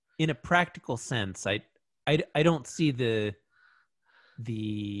in a practical sense, I don't see the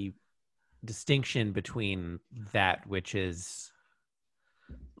distinction between that which is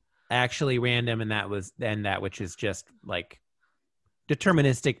actually random and that which is just like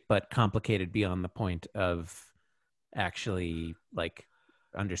deterministic but complicated beyond the point of actually like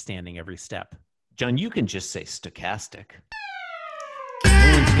understanding every step. John, you can just say stochastic.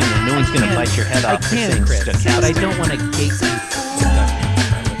 No one's gonna bite your head off for saying Chris, stochastic. but I don't want to gatekeep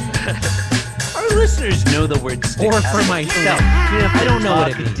Our listeners know the word stochastic. or for myself. I don't know what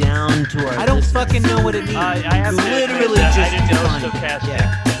it means. Down to our I don't listeners. fucking know what it means. I have to literally admit that just I didn't know defined it.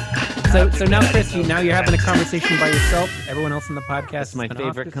 stochastic. So now, Chris, now you're having a conversation by yourself. Everyone else in the podcast That's my has been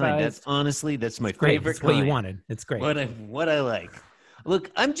favorite kind. ostracized. That's my Great. favorite It's kind. what you wanted. It's great. What I like.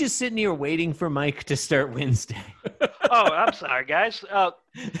 Look, I'm just sitting here waiting for Mike to start Wednesday. Oh, I'm sorry, guys.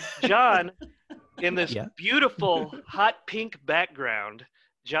 John, in this Yeah. beautiful hot pink background,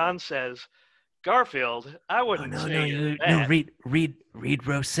 John says, Garfield, I wouldn't say that. Read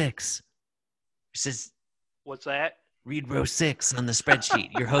row 6. It says What's that? read row 6 on the spreadsheet.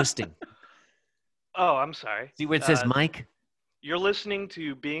 You're hosting. Oh, I'm sorry. See where it says Mike? You're listening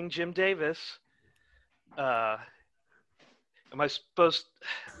to Being Jim Davis. Am I supposed?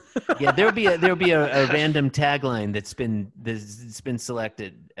 Yeah, there'll be a random tagline that's been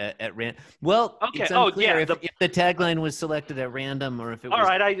selected at random. Well, Okay. it's Oh, unclear yeah, if the tagline was selected at random or if it was. All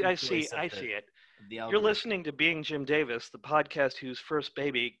right, I choice see. of I the- see it. the You're algorithm. listening to Being Jim Davis, the podcast whose first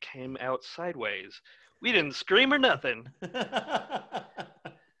baby came out sideways. We didn't scream or nothing.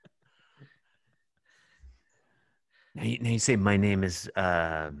 Now you say my name is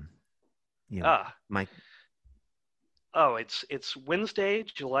Mike. Oh, it's Wednesday,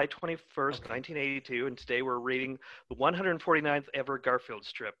 July 21st, 1982, and today we're reading the 149th ever Garfield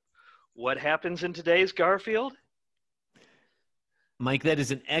strip. What happens in today's Garfield? Mike, that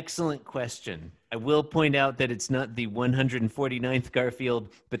is an excellent question. I will point out that it's not the 149th Garfield,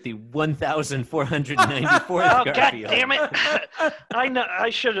 but the 1,494th Oh, Garfield. God damn it! I know. I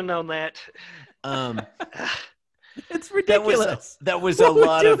should have known that. It's ridiculous. That was Who a would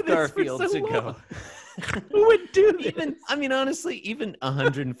lot do of this for Garfields so ago. long? Who would do this? Honestly, even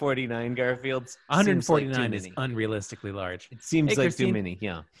 149 Garfields. 149 is seems like too many. unrealistically large. It seems Hey, like Christine. too many.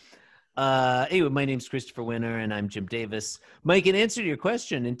 Yeah. Anyway, my name's Christopher Winter, and I'm Jim Davis. Mike, in answer to your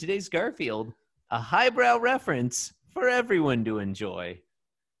question, in today's Garfield, a highbrow reference for everyone to enjoy.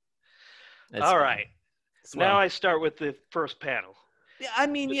 That's All fun. right. Swell. Now I start with the first panel. Yeah, I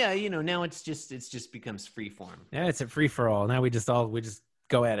mean, yeah, now it's just becomes freeform. Yeah, it's a free for all. Now we just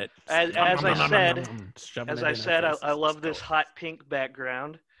go at it. As I said, I I love this hot pink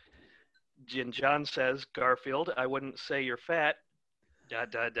background. John says, Garfield, I wouldn't say you're fat. ...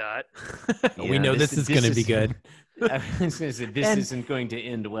 We know this is going to be good. I was going to say this And- isn't going to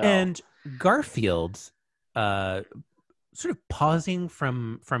end well. And Garfield, sort of pausing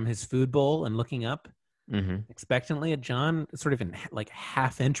from his food bowl and looking up Mhm. expectantly at John, sort of like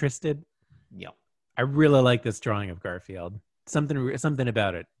half interested. Yeah. I really like this drawing of Garfield. Something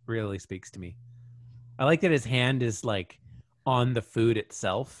about it really speaks to me. I like that his hand is like on the food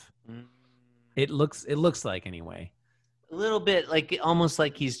itself. It looks like anyway. A little bit like almost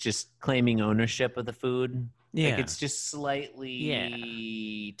like he's just claiming ownership of the food. Yeah. Like it's just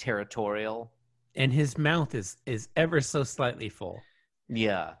slightly territorial. And his mouth is ever so slightly full.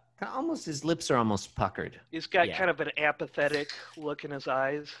 Yeah. Almost his lips are almost puckered. He's got Yeah. kind of an apathetic look in his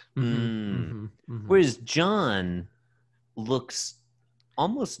eyes. Mhm, mhm. Whereas John looks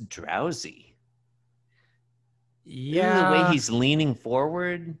almost drowsy. Yeah, Even the way he's leaning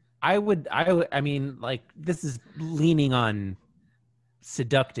forward. I mean, like, this is leaning on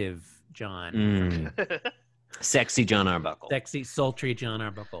seductive John. Sexy John Arbuckle. Sexy, sultry John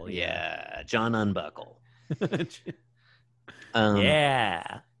Arbuckle. Yeah, John Unbuckle.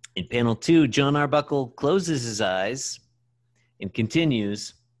 Yeah. In panel 2, John Arbuckle closes his eyes and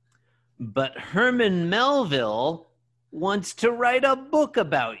continues, but Herman Melville wants to write a book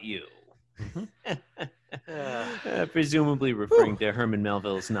about you. Presumably referring to Herman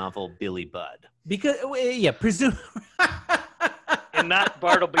Melville's novel Billy Budd. Because, presume. And not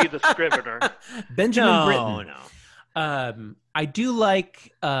Bartleby the Scrivener. Benjamin Britten. No. I do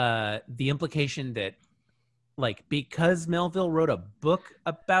like the implication that, like, because Melville wrote a book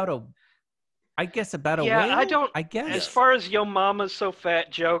about a Yeah, whale, I I guess. As far as Yo Mama's So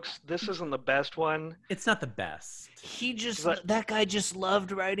Fat jokes, this isn't the best one. It's not the best. That guy just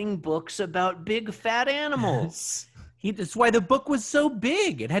loved writing books about big fat animals. That's why the book was so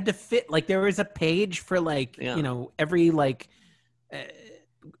big. It had to fit. Like, there was a page for every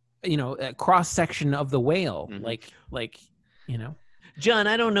cross section of the whale. Mhm. Like. John,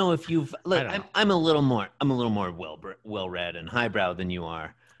 I don't know if you've look. I don't know. I'm a little more well read and highbrow than you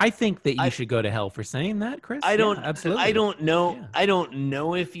are. I think that you should go to hell for saying that, Chris. I don't. Yeah, absolutely. I don't know. Yeah. I don't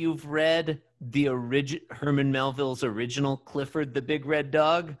know if you've read the Herman Melville's original Clifford the Big Red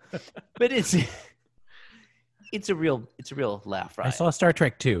Dog, but it's a real laugh riot. I saw Star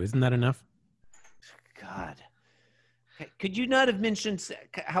Trek 2. Isn't that enough? God, could you not have mentioned?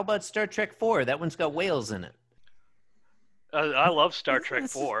 How about Star Trek 4? That one's got whales in it. I love Star Trek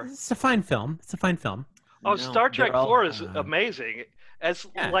 4. It's a fine film. It's a fine film. Oh, No, Star Trek they're all- 4 is amazing. As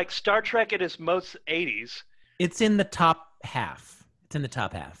Yeah. like Star Trek at its most 80s. It's in the top half. It's in the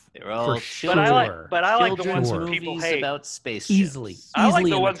top half. They're all For sure. But I like the Children's ones that people movies hate. about space Easily. ships. I like Easily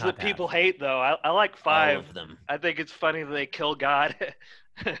the in the ones top that people half. hate, though. I like All 5. of them. I think it's funny that they kill God.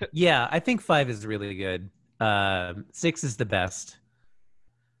 Yeah, I think 5 is really good. 6 is the best.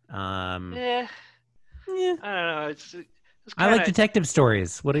 Yeah, Yeah. I don't know. It's I like detective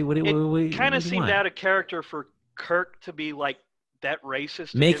stories. What do It kind of you seemed want? out of character for Kirk to be like that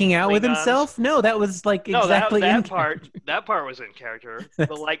racist. Making against out with Klingons. himself? No, that was like No, exactly in that part. That part was in character.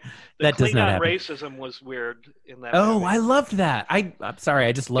 But like the That does not Klingon happen. racism was weird in that. Oh, movie. I loved that. I'm sorry,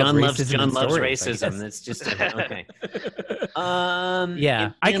 I just love John racism. loves in racism. stories, I guess. That's just okay.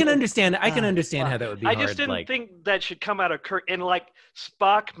 Yeah, I can understand. I can understand how fuck. that would be I hard. just didn't like, think that should come out of Kirk. And like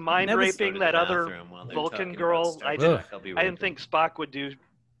Spock mind That was- raping that other Vulcan girl. I didn't think Spock would do.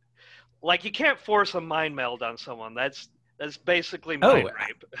 Like you can't force a mind meld on someone. That's basically mind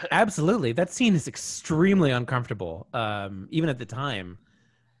rape. absolutely. That scene is extremely uncomfortable. Even at the time,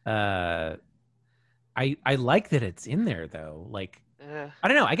 I like that it's in there though. Like I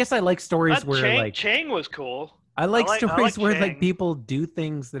don't know. I guess I like stories where like Chang was cool. I like I stories like where Chang. like people do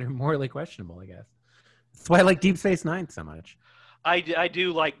things that are morally questionable. I guess that's why I like Deep Space Nine so much. I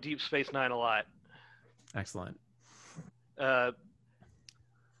do like Deep Space Nine a lot. Excellent.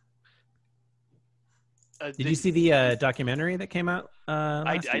 Did you see the documentary that came out? I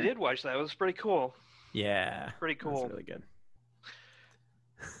last year? did watch that. It was pretty cool. Yeah, Pretty that was cool. really good.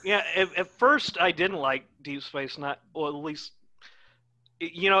 Yeah, at first I didn't like Deep Space Nine. Well, at least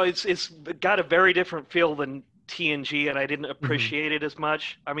it's got a very different feel than TNG, and I didn't appreciate it as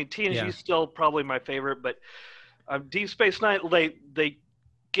much. I mean, TNG Yeah. is still probably my favorite, but Deep Space Nine they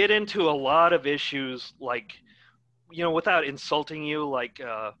get into a lot of issues, like without insulting you, like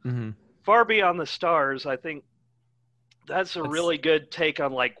Mhm. Far Beyond the Stars. I think that's a really good take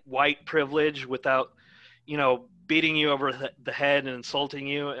on like white privilege without beating you over the head and insulting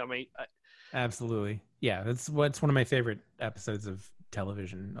you. I mean, Absolutely. Yeah, that's one of my favorite episodes of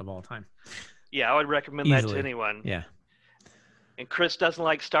television of all time. yeah, I would recommend that Easily. to anyone. Yeah. And Chris doesn't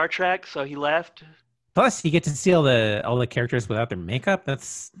like Star Trek, so he left. Plus, you get to see all the characters without their makeup.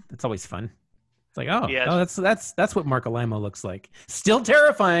 That's always fun. It's like, Yes. that's what Mark Alimo looks like. Still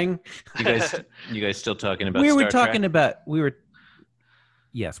terrifying. You guys still talking about? We were Star talking Trek? about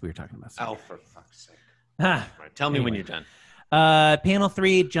Yes, we were talking about. Star Oh, Trek. for fuck's sake! Ah, Right, tell me when Anyway. you're done. Panel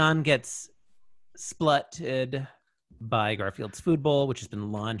 3, John gets splutted by Garfield's Food Bowl, which has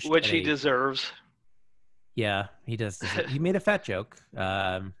been launched. Which at he a- deserves. Yeah, he does. He made a fat joke.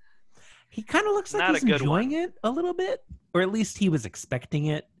 He kind of looks like Not he's a good enjoying it a little bit, or at least he was expecting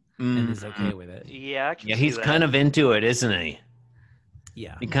it and is Mhm. okay with it. Yeah, I can Yeah, see he's that. kind of into it, isn't he?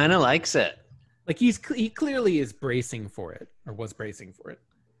 Yeah, He kind of likes it. like he clearly is bracing for it, or was bracing for it.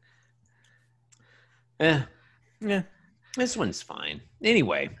 Yeah, Yeah. this one's fine.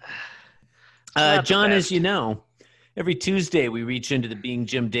 Anyway, not the John, as best. you know, every Tuesday we reach into the Being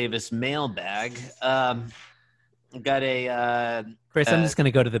Jim Davis mailbag. Got a Chris, I'm just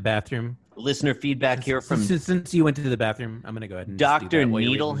gonna go to the bathroom. listener feedback here from Since you went to the bathroom, I'm gonna go ahead and just do Dr. that while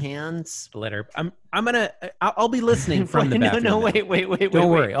you're reading Needlehands. the letter. I'll be listening from the bathroom. No, now. wait. Don't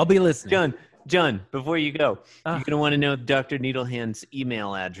worry, I'll be listening. John, before you go, Ah. you're going to want to know Dr. Needlehand's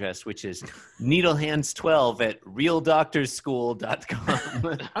email address, which is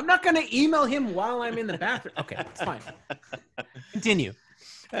needlehands12@realdoctorschool.com. I'm not gonna email him while I'm in the bathroom. Okay, it's fine. Continue.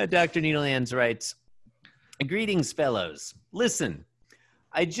 Dr. Needlehands writes, "Greetings, fellows. Listen,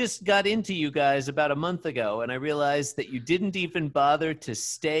 I just got into you guys about a month ago, and I realized that you didn't even bother to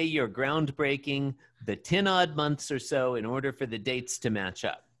stay your groundbreaking the 10 odd months or so in order for the dates to match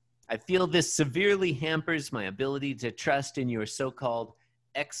up. I feel this severely hampers my ability to trust in your so-called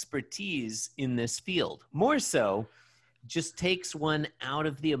expertise in this field. More so, just takes one out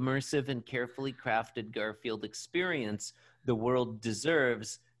of the immersive and carefully crafted Garfield experience the world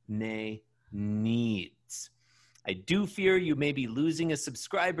deserves, nay, needs. I do fear you may be losing a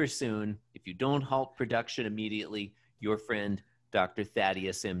subscriber soon if you don't halt production immediately. Your friend, Dr.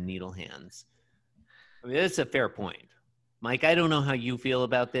 Thaddeus M. Needlehands." I mean, that's a fair point. Mike, I don't know how you feel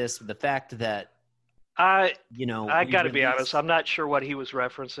about this. The fact that, I you know, got to be honest. I'm not sure what he was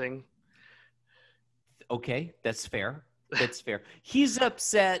referencing. Okay, that's fair. That's fair. He's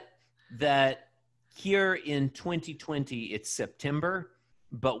upset that here in 2020, it's September,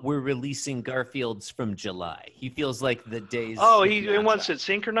 but we're releasing Garfield's from July. He feels like the days. Oh, he wants it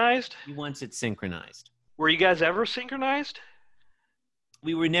synchronized? He wants it synchronized. Were you guys ever synchronized?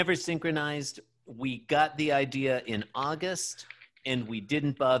 We were never synchronized. We got the idea in August, and we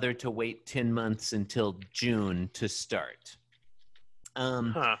didn't bother to wait 10 months until June to start.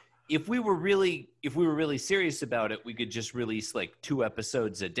 If we were really serious about it, we could just release like 2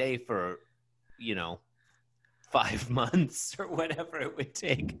 episodes a day for, 5 months or whatever it would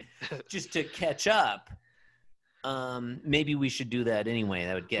take just to catch up. Maybe we should do that anyway.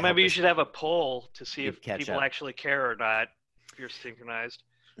 That would get. Maybe you should have a poll to see if people up. actually care or not. If you're synchronized,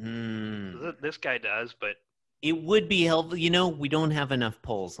 this guy does, but it would be helpful. We don't have enough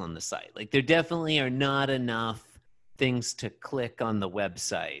polls on the site. Like there definitely are not enough things to click on the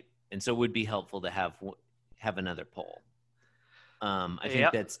website, and so it would be helpful to have another poll. I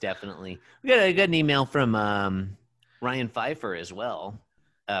think that's definitely. I got an email from Ryan Pfeiffer as well,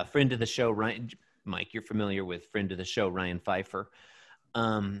 friend of the show. Ryan, Mike, you're familiar with friend of the show Ryan Pfeiffer.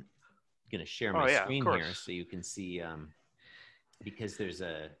 I'm gonna share my screen here so you can see. Because there's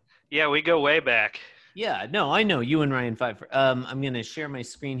a. Yeah, we go way back. Yeah, no, I know you and Ryan Pfeiffer. I'm going to share my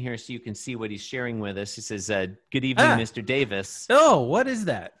screen here so you can see what he's sharing with us. He says, "Good evening, Mr. Davis." Oh, what is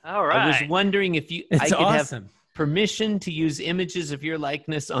that? All right. I was wondering if I could awesome. have permission to use images of your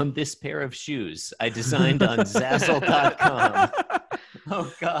likeness on this pair of shoes I designed on Zazzle.com.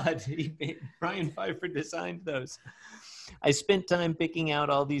 Oh, God. Ryan Pfeiffer designed those. I spent time picking out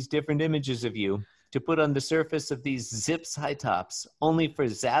all these different images of you to put on the surface of these Zips high tops, only for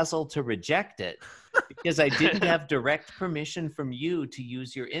Zazzle to reject it because I didn't have direct permission from you to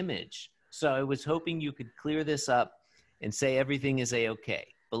use your image. So I was hoping you could clear this up and say everything is A-okay.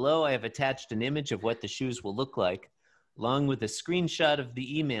 Below, I have attached an image of what the shoes will look like, along with a screenshot of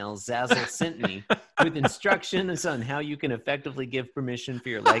the email Zazzle sent me with instructions on how you can effectively give permission for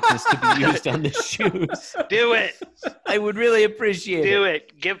your likeness to be used on the shoes. Do it. I would really appreciate it. Do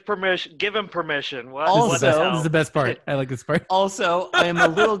it. Give permission. Give him permission. Also, this is the best part. I like this part. Also, I am a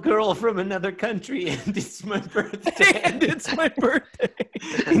little girl from another country, and it's my birthday.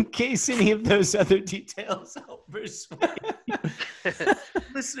 In case any of those other details help persuade you.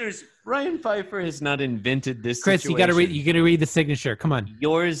 Listeners, Ryan Pfeiffer has not invented this Chris, situation. you gotta read the signature. Come on.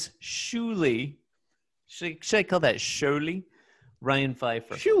 Yours Shuley. Should I call that Shirley? Ryan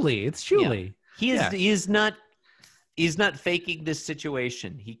Pfeiffer. Shuley. It's Shuley. Yeah. He's not faking this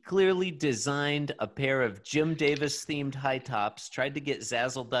situation. He clearly designed a pair of Jim Davis themed high tops, tried to get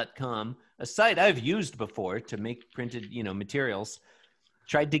Zazzle.com, a site I've used before to make printed, materials,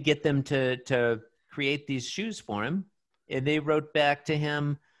 tried to get them to create these shoes for him. And they wrote back to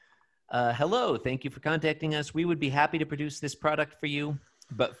him, "Hello, thank you for contacting us. We would be happy to produce this product for you.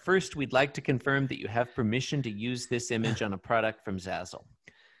 But first, we'd like to confirm that you have permission to use this image on a product from Zazzle.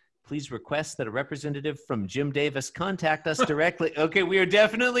 Please request that a representative from Jim Davis contact us directly." Okay, we are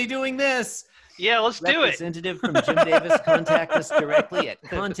definitely doing this. Yeah, let's do it. Representative from Jim Davis contact us directly at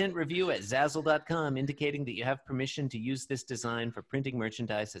contentreview@Zazzle.com, indicating that you have permission to use this design for printing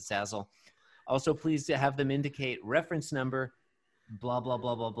merchandise at Zazzle. Also, please have them indicate reference number, blah, blah,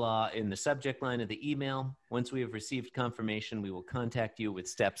 blah, blah, blah, in the subject line of the email. Once we have received confirmation, we will contact you with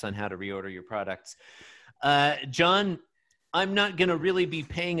steps on how to reorder your products. John, I'm not going to really be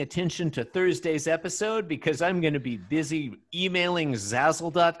paying attention to Thursday's episode because I'm going to be busy emailing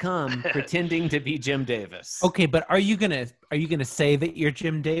Zazzle.com pretending to be Jim Davis. Okay, but are you gonna say that you're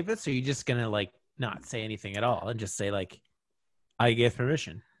Jim Davis, or are you just gonna not say anything at all and just say I gave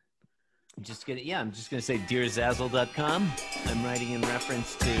permission? I'm just gonna say dear Zazzle.com. I'm writing in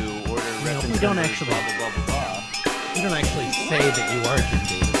reference to order reference. We don't number, actually blah blah blah blah. You don't actually say that you are Jim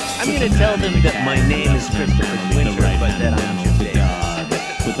Davis. I'm gonna tell them that my name is Christopher Winter, but that I'm Jim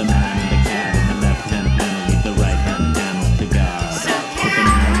Davis. Put the man in the cat in the left hand panel with the right hand panel to God. Put the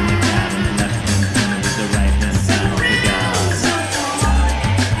man in the cat in the left hand panel with the right hand panel to God.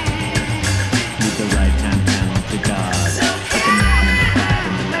 With the right hand panel to God. Put the man in the cat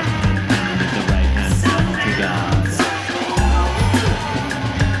in the left hand panel with the right hand panel to God.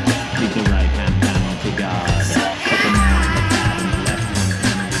 With the right hand panel to God. Put the man in the cat in the left hand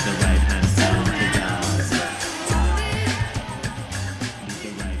panel with the right hand panel to God. With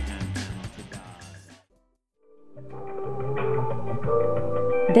the right hand panel to God.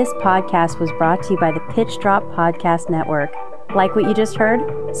 This podcast was brought to you by the Pitch Drop Podcast Network. Like what you just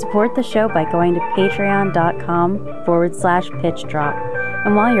heard? Support the show by going to patreon.com/pitchdrop.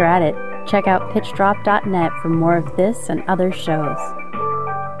 And while you're at it, check out pitchdrop.net for more of this and other shows.